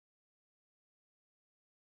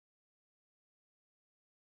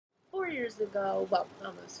years ago, well,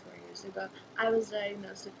 almost 4 years ago, I was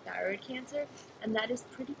diagnosed with thyroid cancer, and that is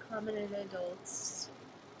pretty common in adults.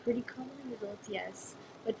 Pretty common in adults, yes,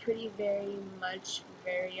 but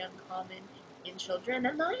very uncommon in children,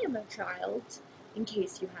 and I am a child, in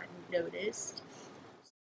case you hadn't noticed.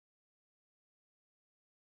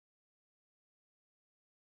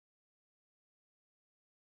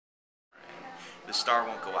 The Star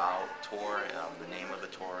Won't Go Out tour, the name of the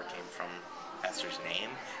tour came from Esther's name.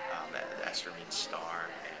 Esther means star,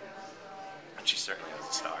 and she certainly was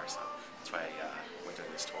a star, so that's why we're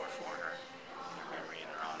doing this tour for her, in her memory and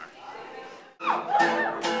her honor.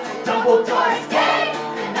 Dumbledore's dead,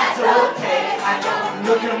 and that's okay. I don't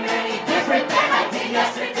look any different than I did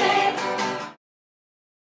yesterday.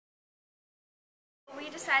 We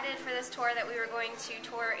decided for this tour that we were going to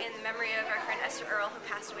tour in the memory of our friend Esther Earl, who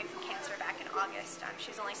passed away from cancer back in August. She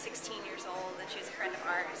was only 16 years old, and she was a friend of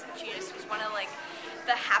ours, and she just was one of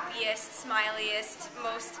the happiest, smiliest,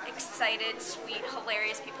 most excited, sweet,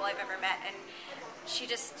 hilarious people I've ever met. And she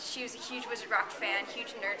was a huge Wizard Rock fan,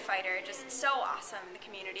 huge nerd fighter, just so awesome in the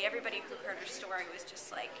community. Everybody who heard her story was just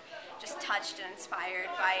touched and inspired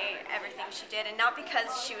by everything she did, and not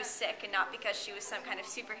because she was sick and not because she was some kind of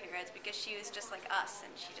superhero, it's because she was just like us,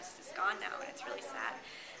 and she just is gone now, and it's really sad.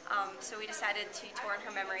 So we decided to tour in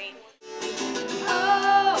her memory.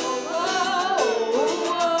 Oh, oh, oh,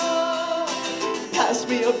 oh. Pass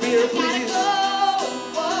me a beer, please.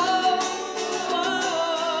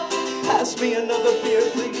 Pass me another beer,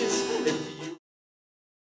 please.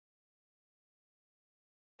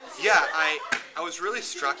 Yeah, I was really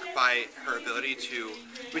struck by her ability to,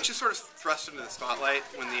 she sort of thrust into the spotlight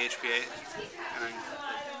when the HPA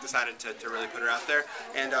decided to really put her out there.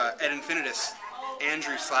 And at Infinitus,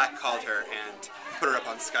 Andrew Slack called her and put her up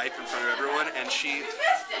on Skype in front of everyone, and she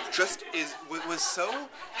just was so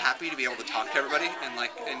happy to be able to talk to everybody,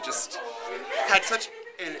 and just had such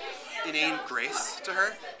an inane grace to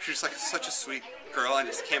her. She was such a sweet girl, and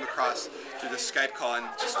just came across through the Skype call, and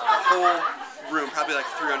just the whole room, probably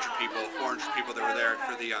 300 people, 400 people that were there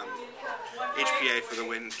for the HPA for the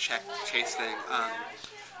win chase thing.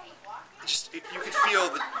 You could feel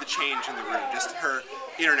the change in the room. Just her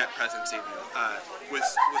internet presence even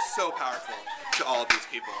was so powerful to all of these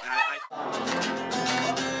people. And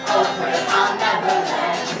Oh, Fred, I'll never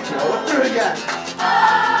let you go. Through again.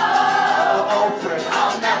 Oh, Fred,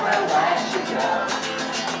 I'll never let you go.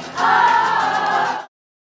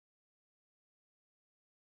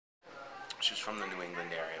 She's from the New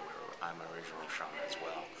England area where I'm originally from as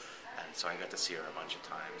well, and so I got to see her a bunch of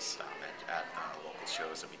times at local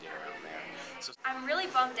shows that we did around there. So I'm really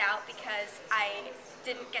bummed out because I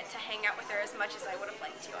didn't get to hang out with her as much as I would have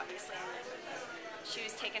liked to, obviously. She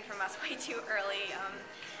was taken from us way too early.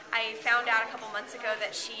 I found out a couple months ago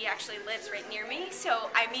that she actually lives right near me,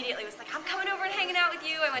 so I immediately was like, I'm coming over and hanging out with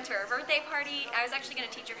you. I went to her birthday party. I was actually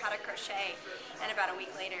going to teach her how to crochet, and about a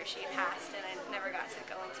week later she passed, and I never got to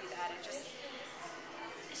go and do that.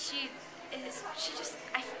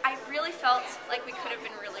 I really felt like we could have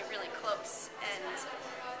been really, really close, and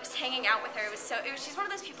just hanging out with her she's one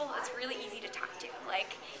of those people that's really easy to talk to.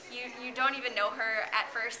 You don't even know her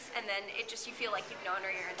at first, and then you feel like you've known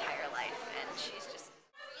her your entire life, and she's just...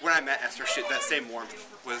 when I met Esther, that same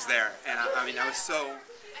warmth was there, and I was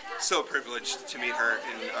so privileged to meet her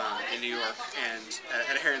in New York and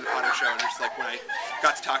at a Harry and the Potter show. And just when I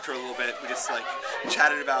got to talk to her a little bit, we just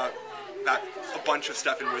chatted about a bunch of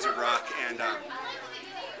stuff in Wizard Rock, and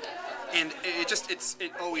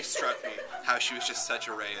it always struck me how she was just such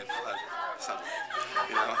a ray of sunlight,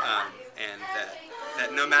 and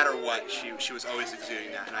that no matter what, she was always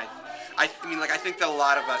exuding that. And I think that a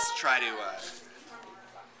lot of us try to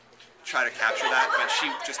capture that, but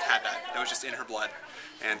she just had that. That was just in her blood,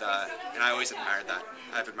 and I always admired that.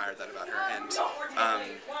 I've admired that about her, and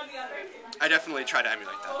I definitely try to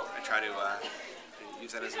emulate that. I try to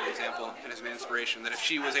use that as an example and as an inspiration, that if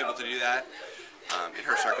she was able to do that in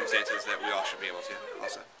her circumstances, that we all should be able to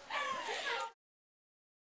also.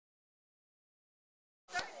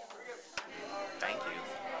 thank you.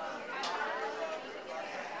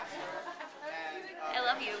 I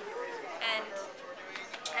love you, and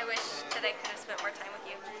I wish that I could have spent more time with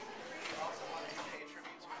you.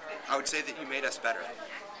 I would say that you made us better.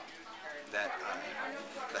 That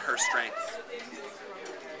her strength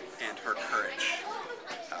and her courage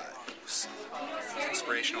was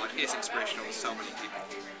inspirational and is inspirational to so many people.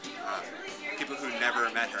 People who never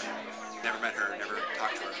met her, never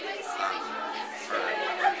talked to her,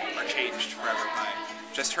 are changed forever by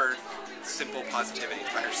just her simple positivity,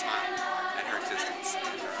 by her smile and her existence.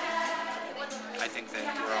 I think that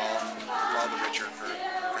we're all the richer for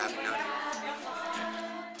having known you.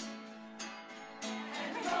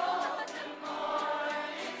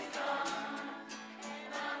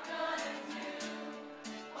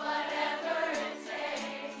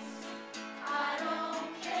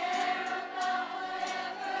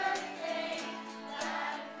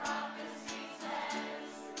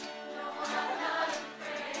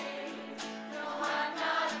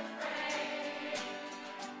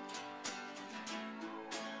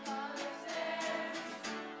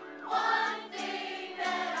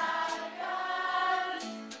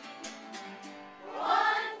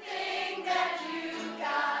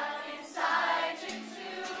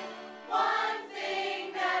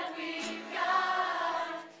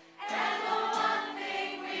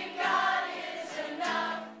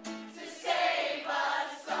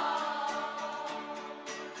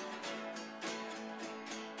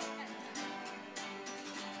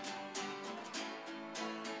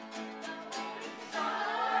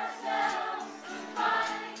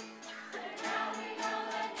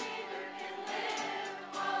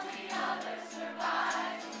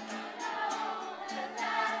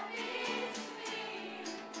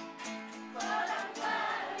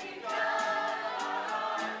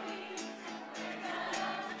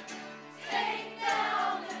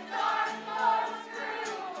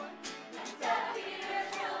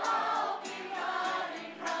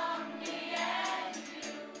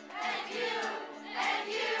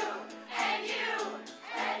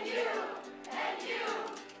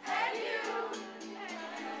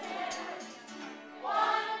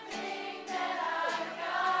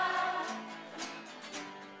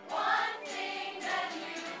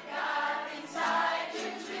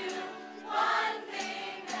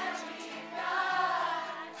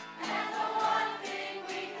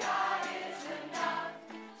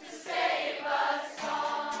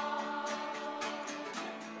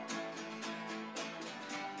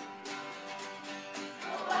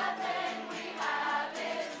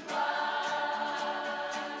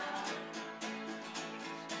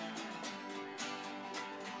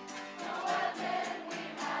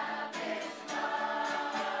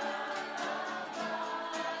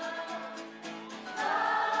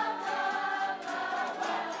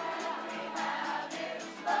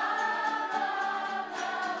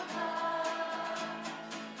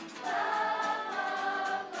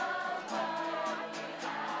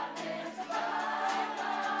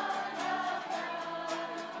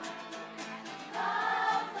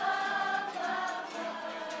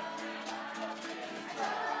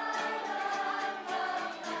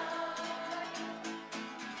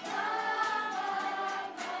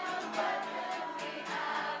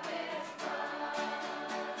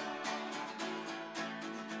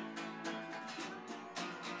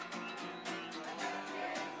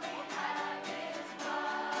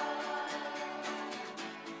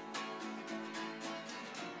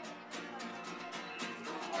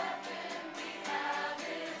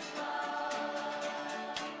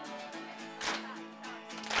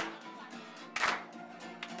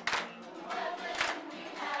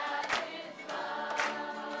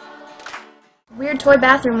 Weird toy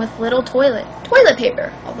bathroom with little toilet. Toilet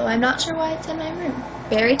paper, although I'm not sure why it's in my room.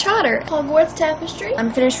 Barry Trotter. Hogwarts tapestry.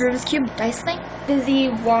 Unfinished Rubik's Cube dice thing. Busy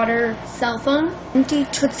water cell phone. Empty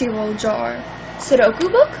Tootsie Roll jar. Sudoku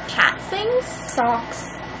book. Cat things.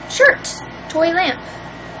 Socks. Shirt. Toy lamp.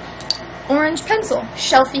 Orange pencil.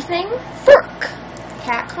 Shelfie thing. Fork.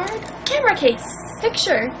 Cat card. Camera case.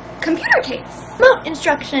 Picture. Computer case. Remote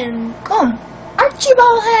instruction. Comb. Archie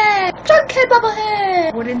bobblehead. Jughead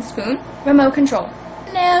bobblehead. Wooden spoon. Remote control.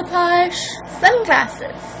 Nail polish.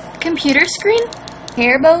 Sunglasses. Computer screen.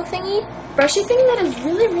 Hair bow thingy. Brushy thing that is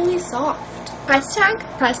really, really soft. Price tag.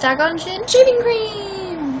 Price tag on chin. Shaving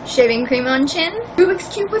cream. Shaving cream on chin. Rubik's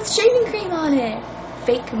Cube with shaving cream on it.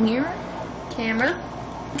 Fake mirror. Camera.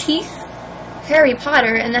 Teeth. Harry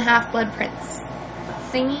Potter and the Half-Blood Prince.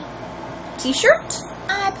 Thingy. T-shirt.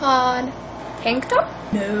 iPod. Tank top.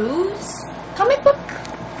 Nose. Comic book.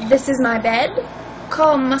 This is my bed.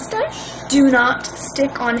 Call mustache. Do not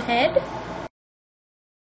stick on head.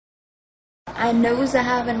 I knows I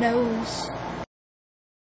have a nose.